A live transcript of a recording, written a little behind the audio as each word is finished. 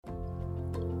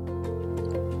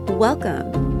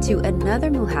Welcome to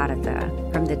another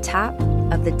muhadatha from the top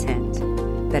of the tent,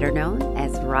 better known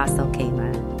as Ras Al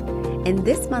Khaimah. In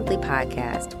this monthly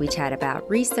podcast, we chat about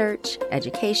research,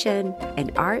 education,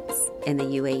 and arts in the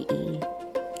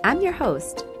UAE. I'm your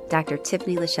host, Dr.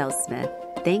 Tiffany Lachelle Smith.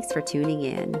 Thanks for tuning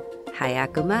in.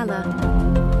 Hayakum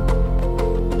Allah.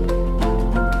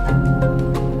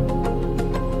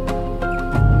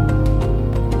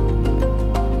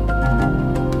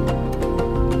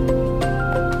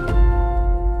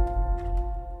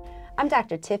 I'm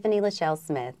Dr. Tiffany Lachelle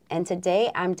Smith, and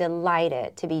today I'm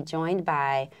delighted to be joined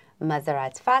by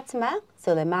Masarratfatima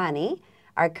Sulaimani,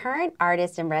 our current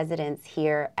artist in residence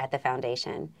here at the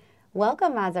Foundation.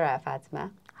 Welcome,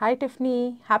 Masarratfatima. Hi,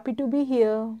 Tiffany. Happy to be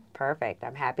here. Perfect.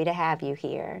 I'm happy to have you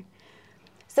here.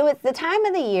 So it's the time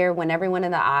of the year when everyone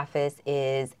in the office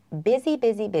is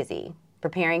busy,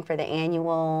 preparing for the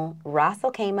annual Ras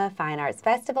Al Khaimah Fine Arts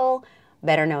Festival,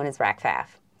 better known as RAKFAF.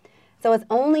 So it's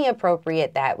only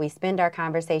appropriate that we spend our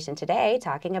conversation today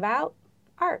talking about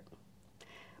art.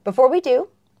 Before we do,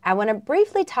 I want to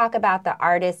briefly talk about the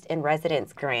Artist in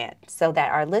Residence grant so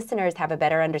that our listeners have a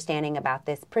better understanding about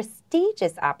this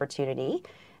prestigious opportunity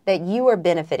that you are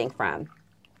benefiting from.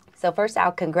 So first,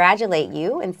 I'll congratulate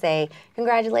you and say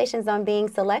congratulations on being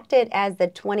selected as the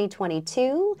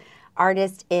 2022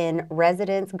 Artist in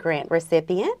Residence grant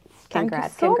recipient.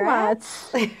 Congrats. Thank you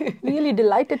so much. Really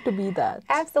delighted to be that.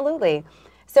 Absolutely.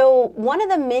 So one of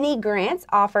the many grants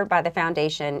offered by the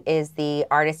Foundation is the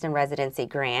Artist in Residency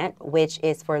grant, which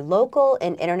is for local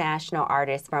and international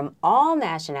artists from all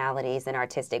nationalities and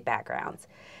artistic backgrounds.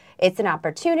 It's an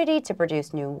opportunity to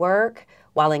produce new work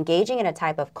while engaging in a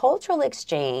type of cultural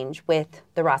exchange with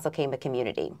the Ras Al Khaimah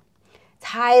community. It's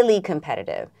highly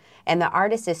competitive, and the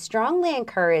artist is strongly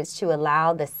encouraged to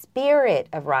allow the spirit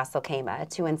of Ras Al Khaimah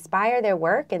to inspire their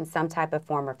work in some type of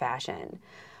form or fashion.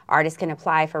 Artists can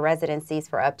apply for residencies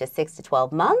for up to 6 to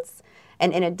 12 months,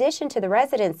 and in addition to the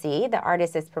residency, the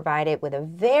artist is provided with a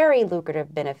very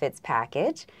lucrative benefits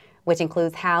package, which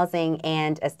includes housing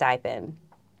and a stipend.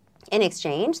 In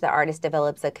exchange, the artist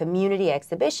develops a community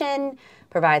exhibition,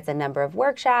 provides a number of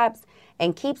workshops,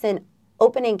 and keeps an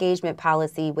open engagement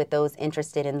policy with those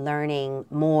interested in learning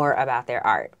more about their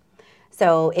art.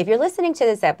 So if you're listening to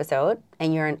this episode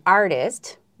and you're an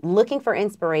artist looking for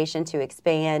inspiration to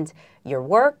expand your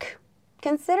work,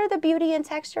 consider the beauty and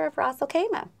texture of Ras Al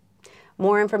Khaimah.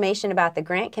 More information about the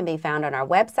grant can be found on our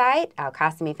website,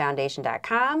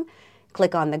 alqasimifoundation.com.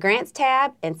 Click on the Grants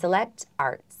tab and select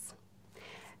Arts.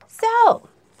 So,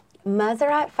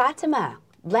 Masarratfatima,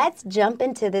 let's jump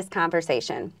into this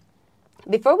conversation.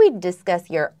 Before we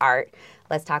discuss your art,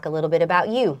 let's talk a little bit about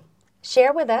you.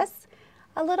 Share with us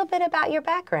a little bit about your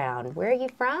background. Where are you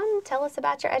from? Tell us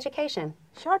about your education.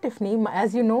 Sure, Tiffany.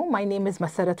 As you know, my name is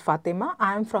Masarratfatima.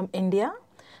 I am from India,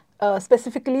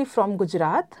 specifically from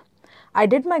Gujarat. I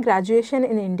did my graduation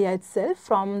in India itself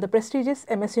from the prestigious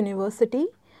MS University,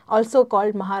 also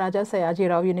called Maharaja Sayaji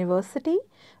Rao University,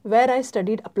 where I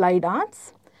studied applied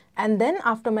arts. And then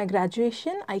after my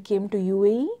graduation, I came to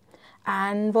UAE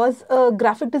and was a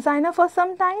graphic designer for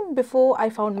some time before I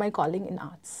found my calling in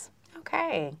arts.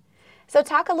 Okay. So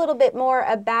talk a little bit more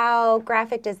about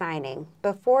graphic designing.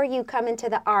 Before you come into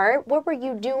the art, what were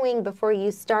you doing before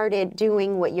you started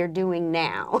doing what you're doing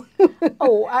now?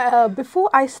 Before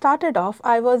I started off,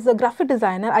 I was a graphic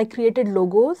designer. I created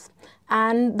logos.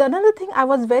 And another thing I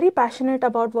was very passionate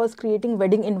about was creating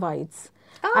wedding invites.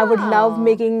 Oh. I would love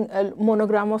making a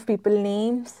monogram of people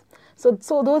names. So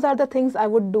those are the things I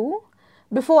would do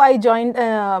before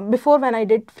when I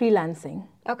did freelancing.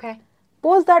 Okay.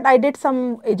 Post that, I did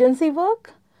some agency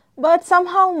work, but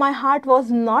somehow my heart was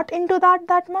not into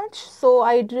that much. So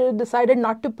I decided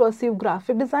not to pursue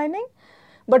graphic designing,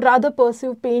 but rather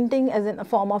pursue painting as a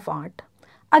form of art.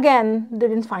 Again,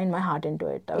 didn't find my heart into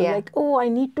it. I was like, I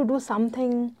need to do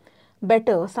something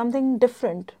better, something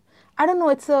different. I don't know,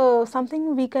 it's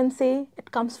something we can say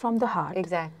it comes from the heart.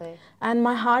 Exactly. And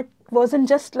my heart wasn't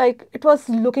just like, it was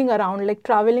looking around, like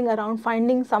traveling around,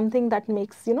 finding something that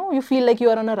makes, you feel like you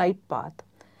are on a right path.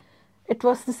 It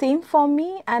was the same for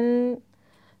me, and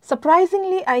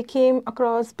surprisingly, I came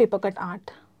across Papercut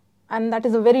art. And that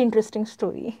is a very interesting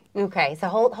story. Okay, so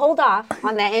hold off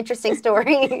on that interesting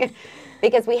story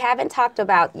because we haven't talked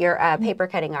about your paper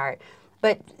cutting art.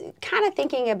 But kind of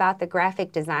thinking about the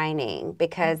graphic designing,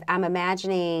 because I'm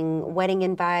imagining wedding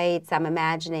invites, I'm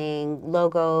imagining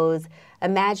logos,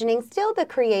 imagining still the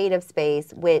creative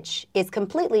space, which is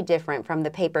completely different from the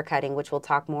paper cutting, which we'll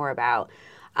talk more about.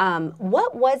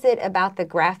 What was it about the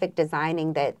graphic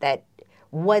designing that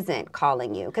wasn't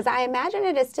calling you? Because I imagine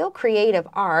it is still creative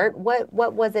art. What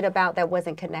was it about that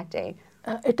wasn't connecting?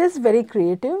 It is very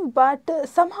creative, but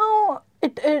somehow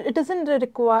it doesn't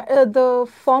require the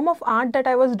form of art that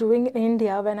I was doing in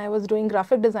India when I was doing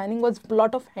graphic designing was a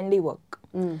lot of handiwork.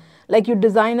 Like you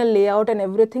design a layout and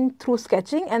everything through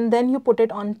sketching, and then you put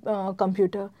it on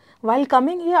computer. While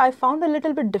coming here, I found a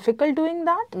little bit difficult doing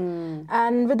that,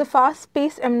 and with the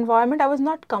fast-paced environment, I was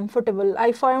not comfortable.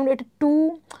 I found it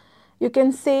too, you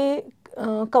can say,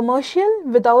 commercial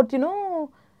without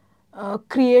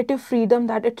creative freedom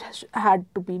that it had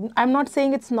to be. I'm not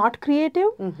saying it's not creative,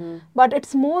 but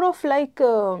it's more of like,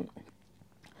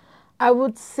 I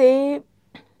would say,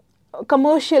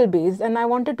 commercial based, and I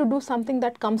wanted to do something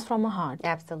that comes from a heart.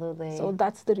 Absolutely. So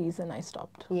that's the reason I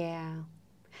stopped. Yeah.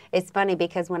 It's funny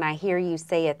because when I hear you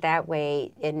say it that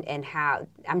way, and how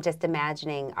I'm just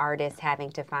imagining artists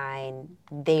having to find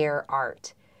their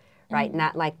art, right?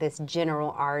 Not like this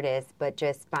general artist, but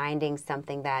just finding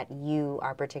something that you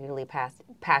are particularly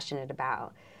passionate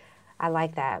about. I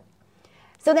like that.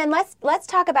 So then let's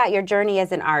talk about your journey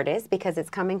as an artist, because it's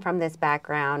coming from this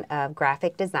background of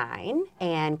graphic design,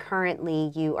 and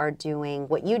currently you are doing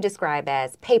what you describe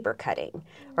as paper cutting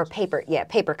or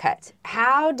paper cut.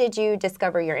 How did you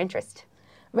discover your interest?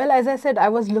 Well, as I said, I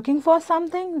was looking for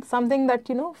something that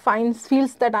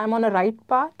feels that I'm on a right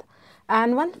path.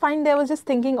 And one fine day I was just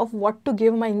thinking of what to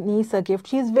give my niece a gift.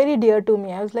 She's very dear to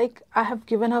me. I was like, I have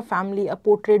given her family a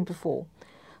portrait before.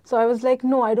 So I was like,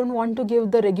 no, I don't want to give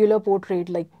the regular portrait,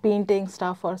 like painting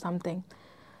stuff or something.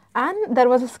 And there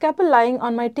was a scalpel lying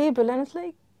on my table, and I was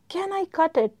like, can I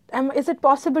cut it? Is it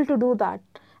possible to do that?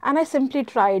 And I simply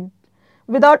tried.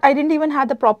 I didn't even have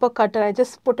the proper cutter. I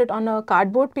just put it on a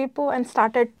cardboard paper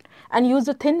and used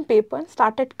a thin paper and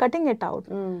started cutting it out.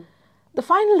 The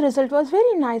final result was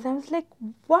very nice. I was like,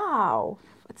 wow,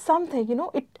 it's something,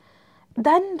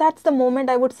 Then that's the moment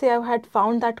I would say I had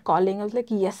found that calling. I was like,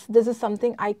 yes, this is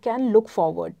something I can look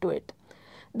forward to it.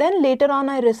 Then later on,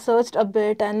 I researched a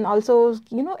bit and also,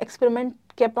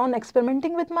 kept on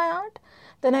experimenting with my art.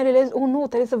 Then I realized, oh no,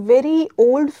 there is a very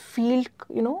old field,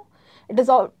 it is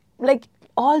all like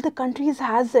all the countries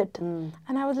has it.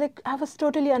 And I was like, I was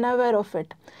totally unaware of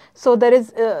it. So there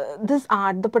is this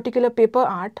art, the particular paper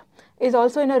art, is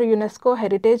also in a UNESCO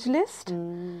heritage list.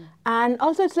 And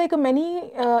also it's like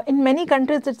in many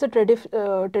countries it's a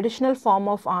traditional form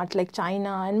of art, like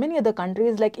China and many other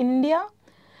countries. Like India,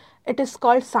 it is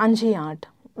called Sanji art.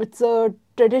 It's a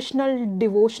traditional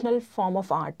devotional form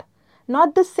of art.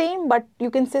 Not the same, but you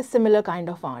can say similar kind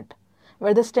of art,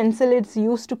 where the stencil is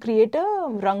used to create a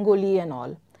rangoli and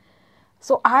all.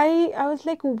 So I was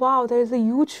like, wow, there is a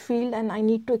huge field and I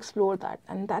need to explore that.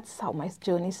 And that's how my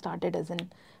journey started as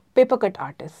an papercut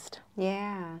artist.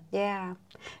 Yeah.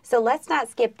 So let's not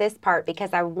skip this part,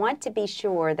 because I want to be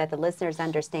sure that the listeners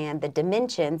understand the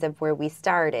dimensions of where we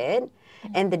started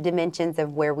and the dimensions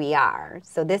of where we are.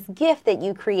 So this gift that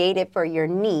you created for your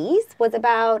niece was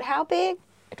about how big?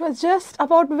 It was just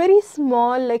about very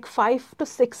small, like 5 to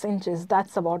 6 inches.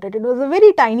 That's about it. It was a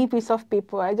very tiny piece of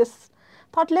paper. I just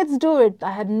thought, let's do it.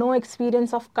 I had no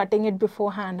experience of cutting it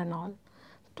beforehand and all.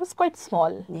 It was quite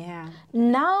small. Yeah.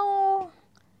 Now,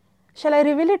 shall I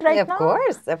reveal it right now?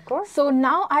 Of course. So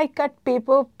now I cut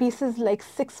paper pieces like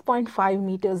 6.5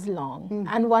 meters long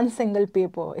and one single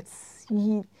paper.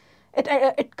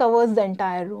 It covers the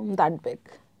entire room, that big.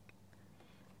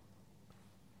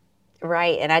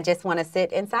 Right, and I just want to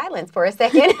sit in silence for a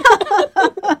second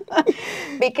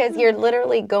because you're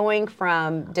literally going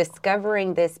from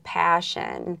discovering this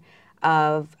passion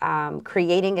of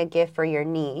creating a gift for your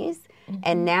niece,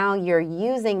 and now you're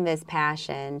using this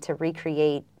passion to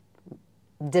recreate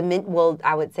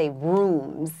I would say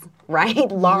rooms,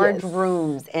 right? Large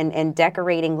rooms and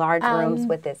decorating large rooms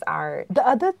with this art. The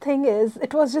other thing is,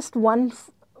 it was just one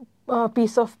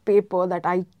piece of paper that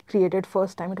I created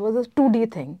first time. It was a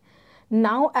 2D thing.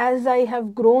 Now, as I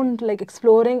have grown, like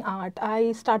exploring art,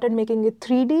 I started making it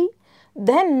 3D.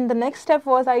 Then the next step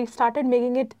was I started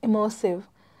making it immersive.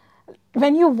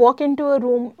 When you walk into a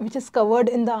room which is covered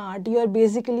in the art, you are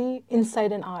basically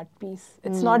inside an art piece.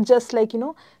 It's not just like,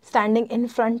 standing in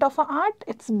front of an art,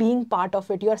 it's being part of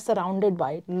it. You are surrounded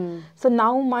by it. So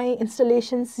now my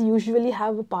installations usually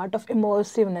have a part of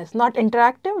immersiveness, not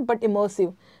interactive, but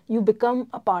immersive. You become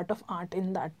a part of art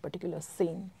in that particular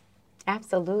scene.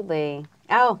 Absolutely.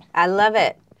 Oh, I love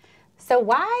it. So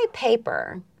why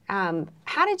paper?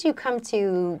 How did you come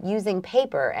to using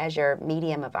paper as your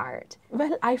medium of art?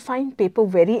 Well, I find paper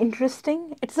very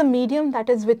interesting. It's a medium that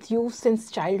is with you since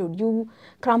childhood. You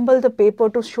crumble the paper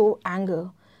to show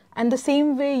anger. And the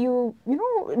same way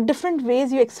different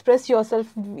ways you express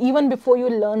yourself even before you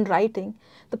learn writing.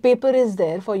 The paper is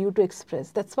there for you to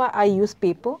express. That's why I use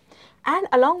paper. And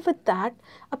along with that,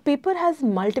 a paper has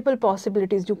multiple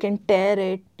possibilities. You can tear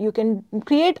it. You can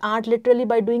create art literally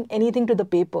by doing anything to the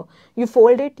paper. You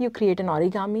fold it, you create an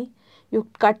origami. You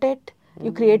cut it,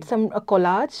 you create a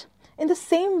collage. In the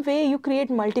same way, you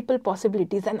create multiple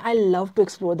possibilities, and I love to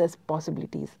explore those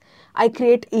possibilities. I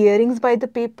create earrings by the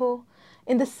paper.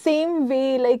 In the same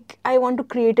way, like I want to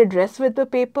create a dress with the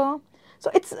paper. So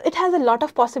it has a lot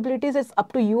of possibilities. It's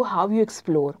up to you how you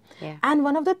explore. Yeah. And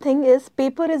one of the thing is,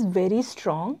 paper is very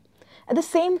strong. At the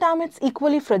same time, it's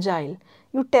equally fragile.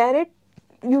 You tear it,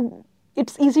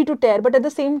 it's easy to tear, but at the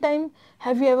same time,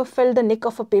 have you ever felt the nick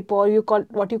of a paper, or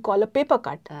what you call a paper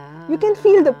cut? You can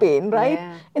feel the pain, right?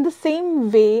 Yeah. In the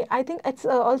same way, I think it's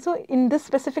also in this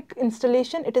specific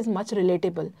installation, it is much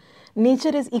relatable.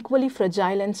 Nature is equally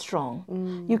fragile and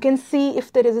strong. You can see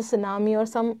if there is a tsunami or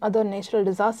some other natural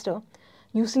disaster,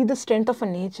 you see the strength of a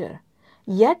nature.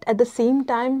 Yet at the same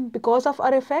time, because of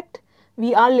our effect,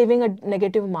 we are leaving a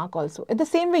negative mark also. In the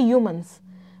same way, humans,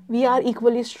 we are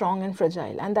equally strong and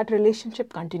fragile, and that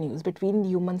relationship continues between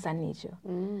humans and nature.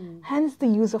 Hence the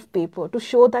use of paper to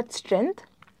show that strength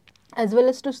as well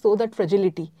as to show that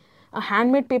fragility. A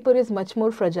handmade paper is much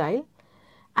more fragile,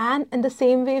 and in the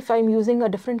same way, if I'm using a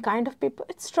different kind of paper,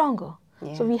 it's stronger.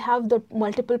 Yeah. So we have the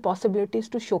multiple possibilities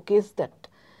to showcase that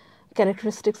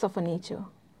characteristics of a nature.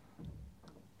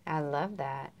 I love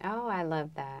that. Oh, I love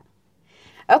that.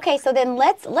 Okay, so then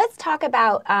let's talk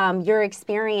about your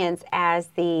experience as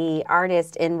the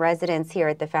artist in residence here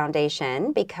at the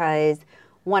foundation, because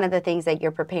one of the things that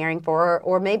you're preparing for,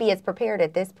 or maybe it's prepared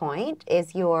at this point,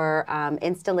 is your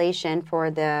installation for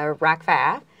the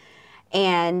Rakfa.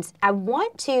 And I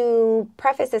want to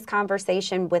preface this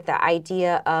conversation with the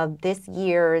idea of this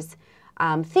year's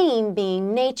theme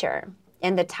being nature.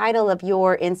 And the title of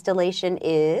your installation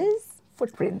is?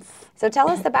 Footprints. So tell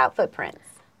us about Footprints.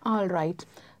 All right.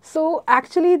 So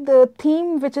actually the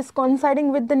theme which is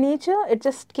coinciding with the nature, it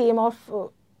just came off,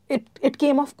 it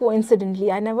came off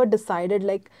coincidentally. I never decided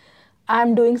like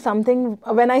I'm doing something.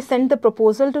 When I sent the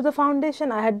proposal to the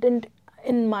foundation, I hadn't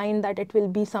in mind that it will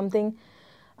be something,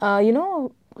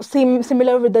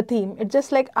 similar with the theme. It's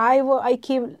just like I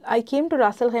came to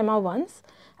Ras Al Khaimah once,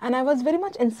 and I was very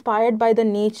much inspired by the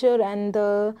nature and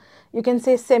the, you can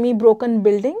say, semi-broken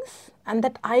buildings, and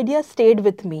that idea stayed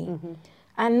with me.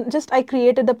 And just I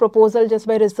created the proposal just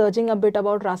by researching a bit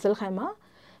about Ras Al Khaimah.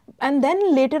 And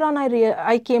then later on,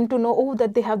 I came to know,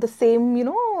 that they have the same,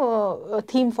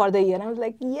 theme for the year. And I was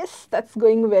like, yes, that's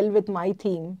going well with my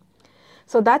theme.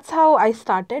 So that's how I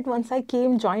started. Once I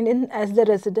joined in as the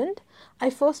resident, I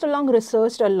first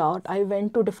researched a lot. I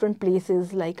went to different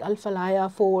places like Al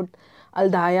Falaya Fort, Al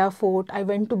Daya Fort. I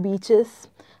went to beaches.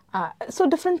 So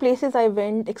different places I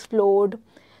went, explored.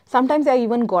 Sometimes I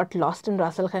even got lost in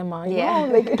Ras Al Khaimah. You know,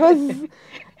 like it was,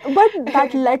 but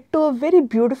that led to a very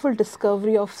beautiful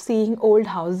discovery of seeing old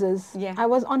houses. Yeah. I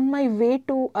was on my way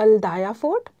to Al Daya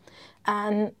Fort,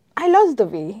 and I lost the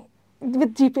way.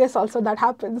 With GPS also that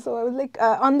happened. So I was like,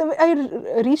 on the way,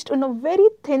 I reached on a very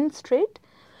thin street,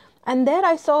 and there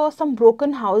I saw some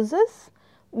broken houses.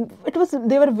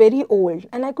 They were very old,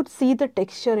 and I could see the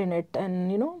texture in it,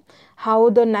 and how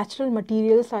the natural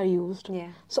materials are used. Yeah.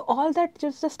 So all that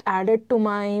just added to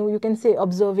my, you can say,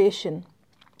 observation.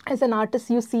 As an artist,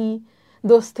 you see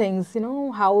those things,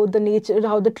 how the nature,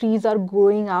 how the trees are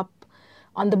growing up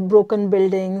on the broken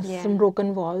buildings, and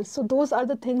broken walls. So those are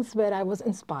the things where I was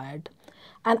inspired.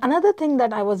 And another thing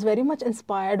that I was very much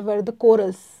inspired were the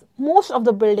corals. Most of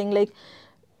the building, like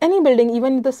any building,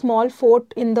 even the small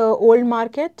fort in the old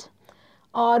market,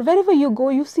 or wherever you go,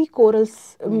 you see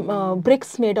corals,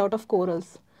 bricks made out of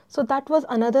corals. So that was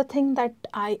another thing that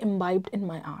I imbibed in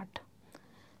my art.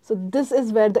 So this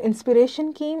is where the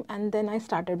inspiration came, and then I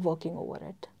started working over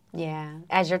it. Yeah.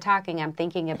 As you're talking, I'm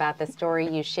thinking about the story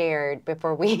you shared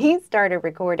before we started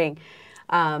recording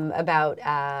about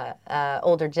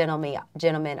older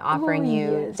gentlemen offering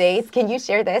you dates. Can you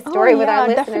share that story with our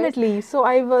listeners? Definitely. So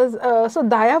I was,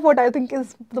 Daya, what I think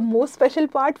is the most special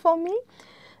part for me,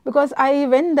 because I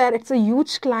went there. It's a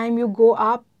huge climb. You go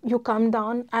up, you come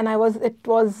down, and it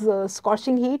was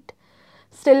scorching heat,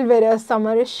 still very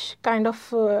summerish kind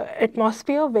of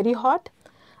atmosphere, very hot.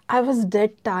 I was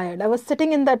dead tired. I was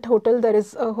sitting in that hotel. There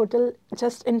is a hotel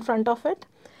just in front of it.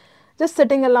 Just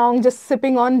sitting along, just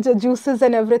sipping on the juices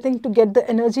and everything to get the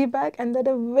energy back. And then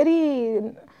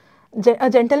a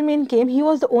gentleman came. He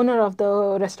was the owner of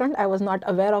the restaurant. I was not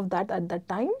aware of that at that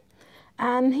time.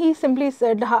 And he simply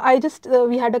said,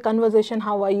 we had a conversation,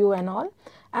 how are you and all.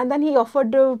 And then he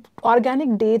offered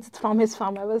organic dates from his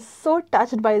farm. I was so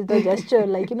touched by the gesture,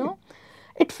 like,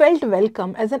 it felt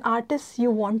welcome. As an artist,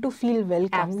 you want to feel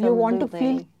welcome. You want to feel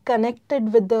Absolutely.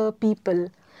 connected with the people.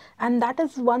 And that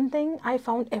is one thing I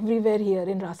found everywhere here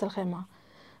in Ras Al Khaimah.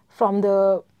 From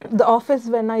the office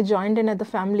when I joined in at the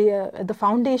family, at the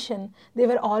foundation, they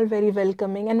were all very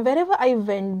welcoming. And wherever I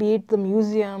went, be it the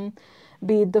museum,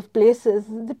 be it the places,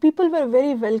 the people were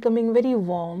very welcoming, very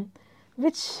warm,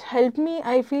 which helped me,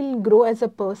 I feel, grow as a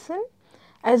person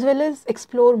as well as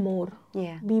explore more,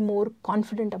 Yeah. be more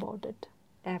confident about it.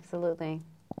 Absolutely.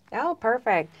 Oh,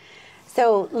 perfect.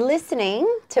 So, listening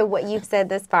to what you've said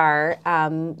thus far,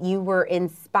 you were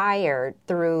inspired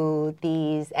through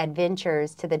these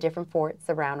adventures to the different forts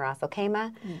around Ras Al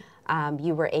Khaimah.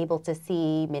 You were able to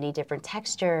see many different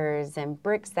textures and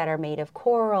bricks that are made of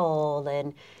coral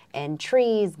and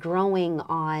trees growing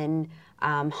on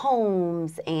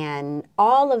homes, and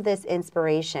all of this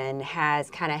inspiration has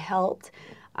kind of helped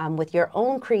with your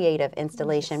own creative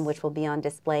installation, which will be on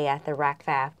display at the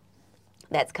RACFAF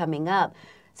that's coming up.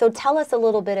 So tell us a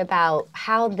little bit about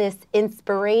how this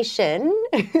inspiration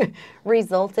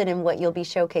resulted in what you'll be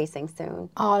showcasing soon.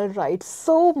 All right.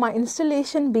 So my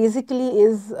installation basically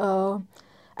is,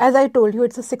 as I told you,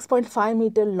 it's a 6.5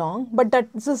 meter long, but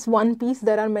that's just one piece.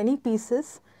 There are many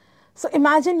pieces. So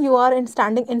imagine you are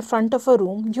standing in front of a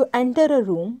room. You enter a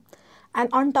room, and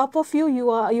on top of you,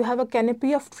 you have a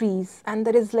canopy of trees, and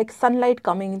there is like sunlight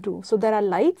coming through. So there are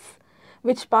lights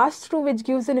which pass through, which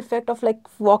gives an effect of like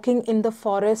walking in the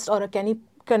forest or a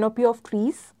canopy of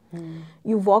trees.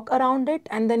 You walk around it,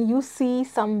 and then you see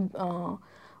some,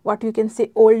 what you can say,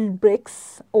 old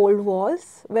bricks, old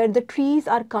walls, where the trees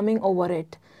are coming over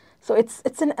it. So it's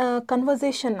a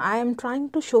conversation. I am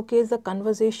trying to showcase a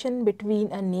conversation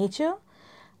between a nature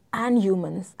and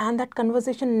humans, and that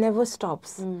conversation never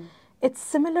stops. It's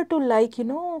similar to like,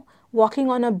 walking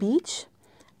on a beach,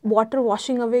 water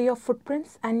washing away your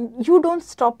footprints, and you don't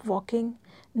stop walking,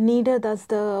 neither does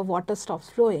the water stops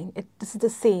flowing. It's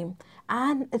the same.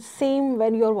 And it's same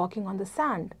when you're walking on the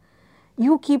sand.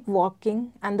 You keep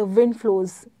walking and the wind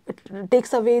flows, it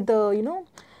takes away the,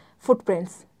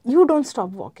 footprints. You don't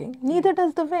stop walking, neither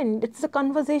does the wind. It's a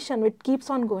conversation, it keeps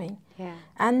on going. Yeah.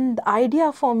 And the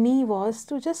idea for me was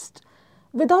to just,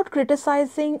 without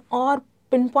criticizing or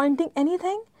pinpointing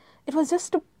anything, it was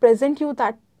just to present you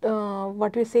that,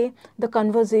 what we say, the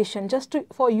conversation, just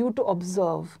for you to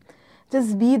observe.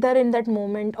 Just be there in that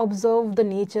moment, observe the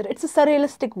nature. It's a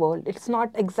surrealistic world. It's not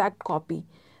exact copy.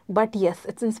 But yes,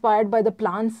 it's inspired by the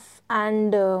plants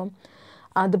and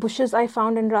the bushes I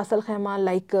found in Ras Al Khaimah,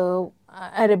 like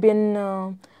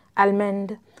Arabian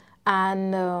almond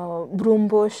and broom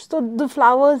bush. So the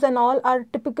flowers and all are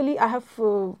typically, I have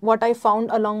what I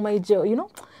found along my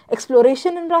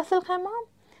exploration in Ras Al Khaimah.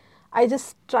 I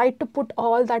just tried to put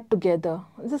all that together,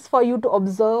 just for you to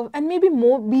observe and maybe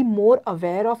be more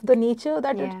aware of the nature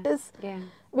that it is. Yeah.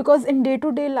 Because in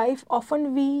day-to-day life,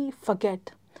 often we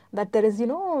forget that there is,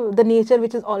 the nature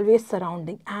which is always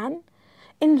surrounding. And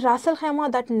in Ras Al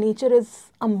Khaimah, that nature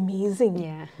is amazing.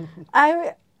 Yeah.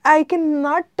 I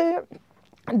cannot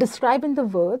describe in the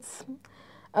words.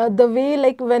 The way,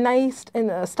 like when I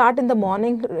start in the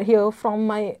morning here from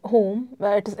my home,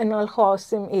 where it is in Al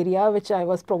Khaimah area, which I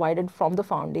was provided from the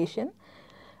foundation,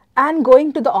 and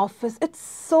going to the office, it's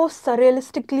so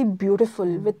surrealistically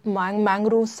beautiful with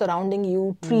mangroves surrounding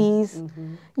you, trees.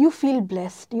 You feel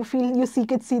blessed. You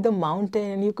could see the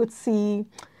mountain. You could see.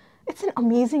 It's an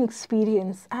amazing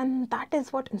experience, and that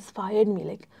is what inspired me.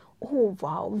 Like, oh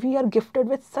wow, we are gifted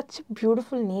with such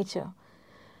beautiful nature.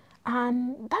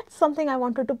 And that's something I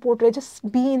wanted to portray,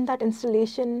 just be in that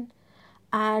installation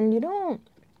and,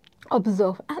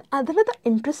 observe. And another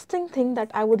interesting thing that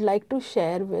I would like to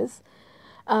share was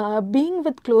being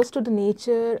with close to the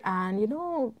nature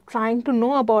and, trying to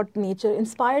know about nature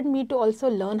inspired me to also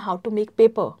learn how to make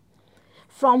paper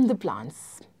from the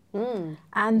plants.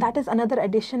 And that is another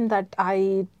addition that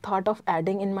I thought of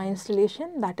adding in my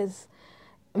installation, that is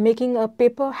making a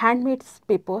handmade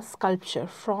paper sculpture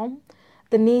from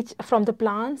the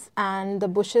plants and the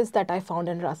bushes that I found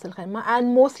in Ras Al Khaimah,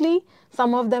 and mostly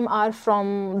some of them are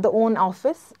from the own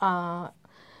office,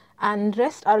 and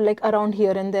rest are like around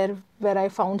here and there where I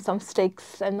found some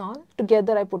sticks and all.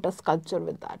 Together I put a sculpture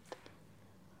with that.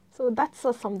 So that's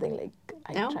something like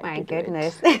I Oh tried my to do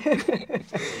goodness. it.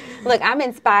 Look, I'm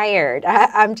inspired.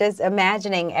 I'm just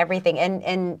imagining everything,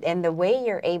 and the way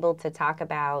you're able to talk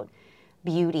about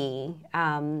beauty.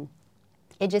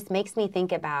 It just makes me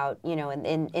think about,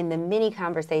 in the many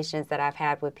conversations that I've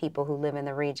had with people who live in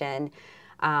the region,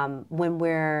 when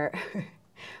we're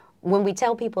when we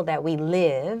tell people that we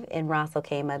live in Ras Al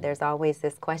Khaimah, there's always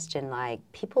this question like,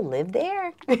 people live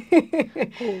there?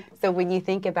 So when you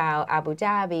think about Abu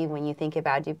Dhabi, when you think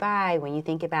about Dubai, when you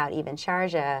think about even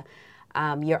Sharjah,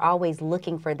 you're always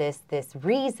looking for this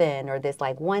reason or this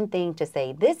like one thing to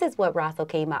say, this is what Ras Al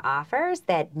Khaimah offers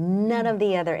that none of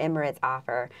the other Emirates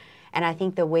offer. And I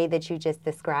think the way that you just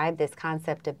described this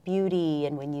concept of beauty,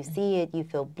 and when you see it, you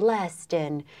feel blessed.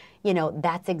 And, you know,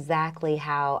 that's exactly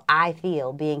how I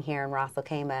feel being here in Ras Al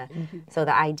Khaimah. So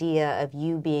the idea of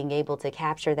you being able to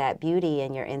capture that beauty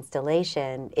in your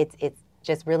installation, it's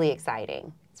just really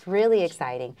exciting. It's really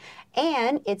exciting.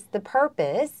 And it's the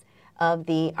purpose of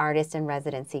the Artist in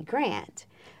Residency grant.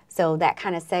 So that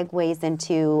kind of segues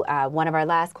into one of our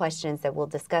last questions that we'll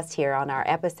discuss here on our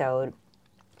episode.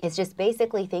 It's just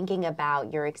basically thinking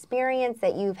about your experience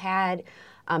that you've had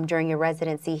during your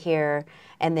residency here,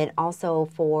 and then also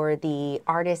for the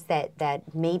artists that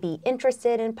may be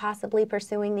interested in possibly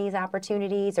pursuing these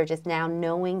opportunities or just now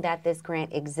knowing that this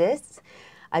grant exists.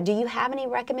 Do you have any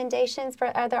recommendations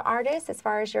for other artists as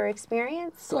far as your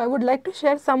experience? So I would like to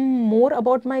share some more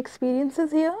about my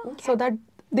experiences here, so that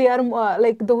they are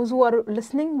like those who are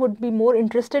listening would be more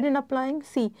interested in applying.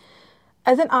 See,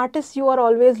 as an artist, you are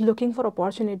always looking for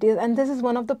opportunities, and this is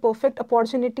one of the perfect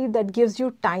opportunity that gives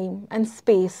you time and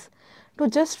space to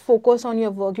just focus on your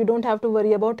work. You don't have to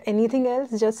worry about anything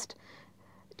else, just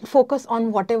focus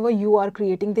on whatever you are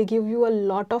creating. They give you a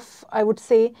lot of, I would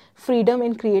say, freedom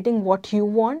in creating what you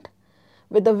want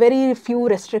with a very few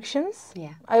restrictions.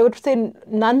 Yeah. I would say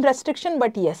none restriction,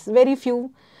 but yes, very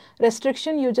few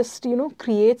restriction. You just,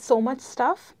 create so much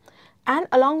stuff. And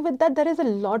along with that, there is a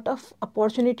lot of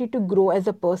opportunity to grow as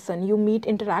a person. You meet,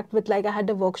 interact with, like I had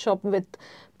a workshop with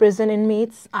prison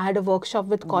inmates. I had a workshop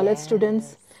with college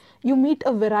students. You meet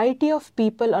a variety of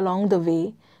people along the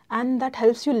way, and that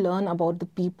helps you learn about the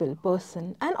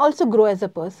person, and also grow as a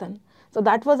person. So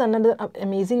that was another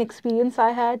amazing experience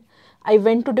I had. I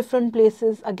went to different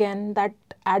places. Again, that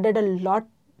added a lot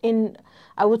in,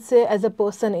 I would say, as a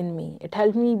person in me. It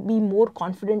helped me be more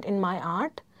confident in my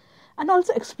art. And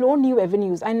also explore new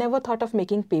avenues. I never thought of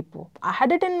making paper. I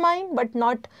had it in mind, but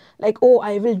not like, oh,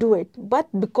 I will do it. But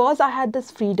because I had this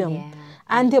freedom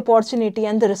and the opportunity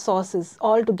and the resources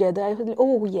all together, I was like,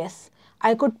 oh, yes,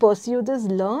 I could pursue this,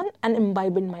 learn and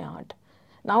imbibe in my art.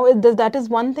 Now, that is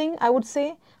one thing I would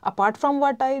say, apart from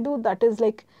what I do, that is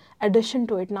like addition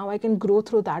to it. Now I can grow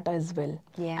through that as well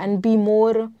and be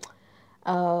more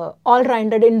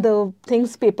all-rounded in the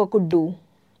things paper could do.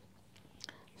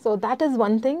 So that is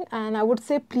one thing, and I would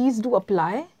say please do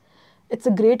apply. It's a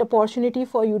great opportunity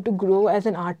for you to grow as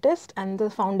an artist, and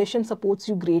the foundation supports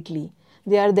you greatly.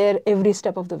 They are there every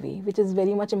step of the way, which is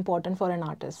very much important for an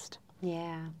artist.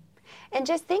 Yeah. And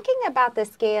just thinking about the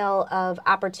scale of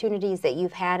opportunities that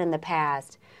you've had in the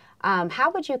past,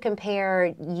 how would you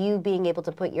compare you being able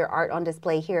to put your art on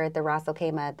display here at the Ras Al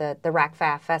Khaimah, the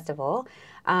RACFAF Festival?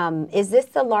 Is this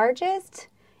the largest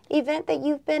event that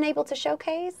you've been able to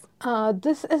showcase?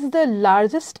 This is the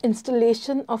largest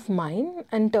installation of mine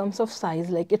in terms of size.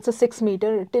 Like, it's a 6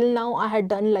 meter. Till now I had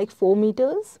done like 4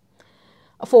 meters,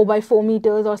 4 by 4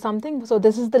 meters or something. So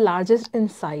this is the largest in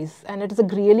size, and it is a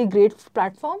really great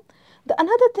platform.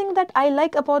 Another thing that I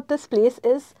like about this place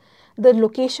is the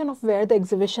location of where the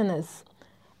exhibition is.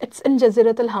 It's in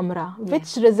Jazirat Al Hamra,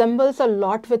 which resembles a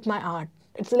lot with my art.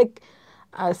 It's like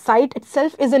site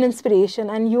itself is an inspiration,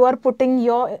 and you are putting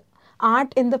your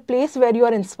art in the place where you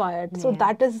are inspired. So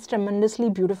that is tremendously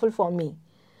beautiful for me.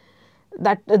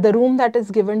 That the room that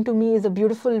is given to me is a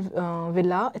beautiful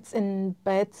villa. It's in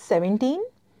Beth 17,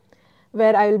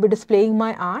 where I will be displaying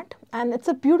my art, and it's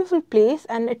a beautiful place.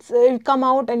 And it's you come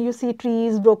out and you see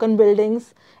trees, broken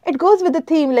buildings. It goes with the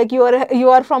theme, like you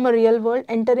are from a real world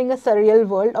entering a surreal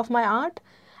world of my art,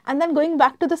 and then going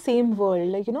back to the same world.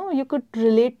 Like, you could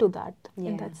relate to that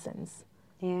in that sense.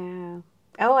 Yeah.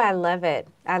 Oh, I love it.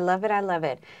 I love it. I love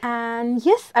it. And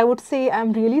yes, I would say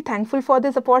I'm really thankful for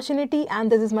this opportunity,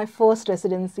 and this is my first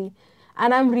residency,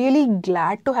 and I'm really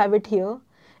glad to have it here.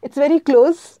 It's very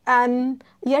close, and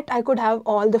yet I could have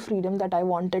all the freedom that I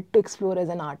wanted to explore as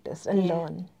an artist and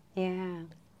learn. Yeah.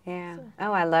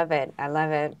 Oh, I love it. I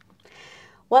love it.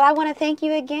 Well, I want to thank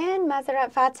you again,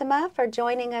 Masarratfatima, for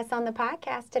joining us on the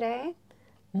podcast today.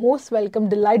 Most welcome.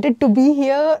 Delighted to be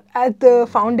here at the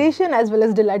foundation, as well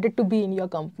as delighted to be in your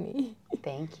company.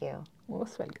 Thank you.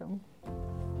 Most welcome.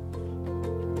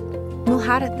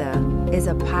 Muharatha is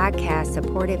a podcast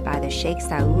supported by the Sheikh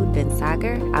Saud bin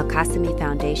Sagar Al Qasimi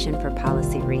Foundation for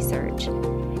Policy Research.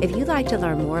 If you'd like to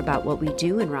learn more about what we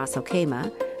do in Ras Al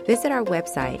Khaimah, visit our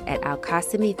website at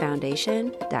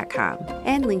alqasimifoundation.com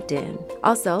and LinkedIn.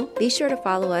 Also, be sure to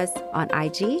follow us on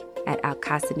IG at Al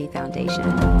Qasimi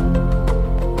Foundation.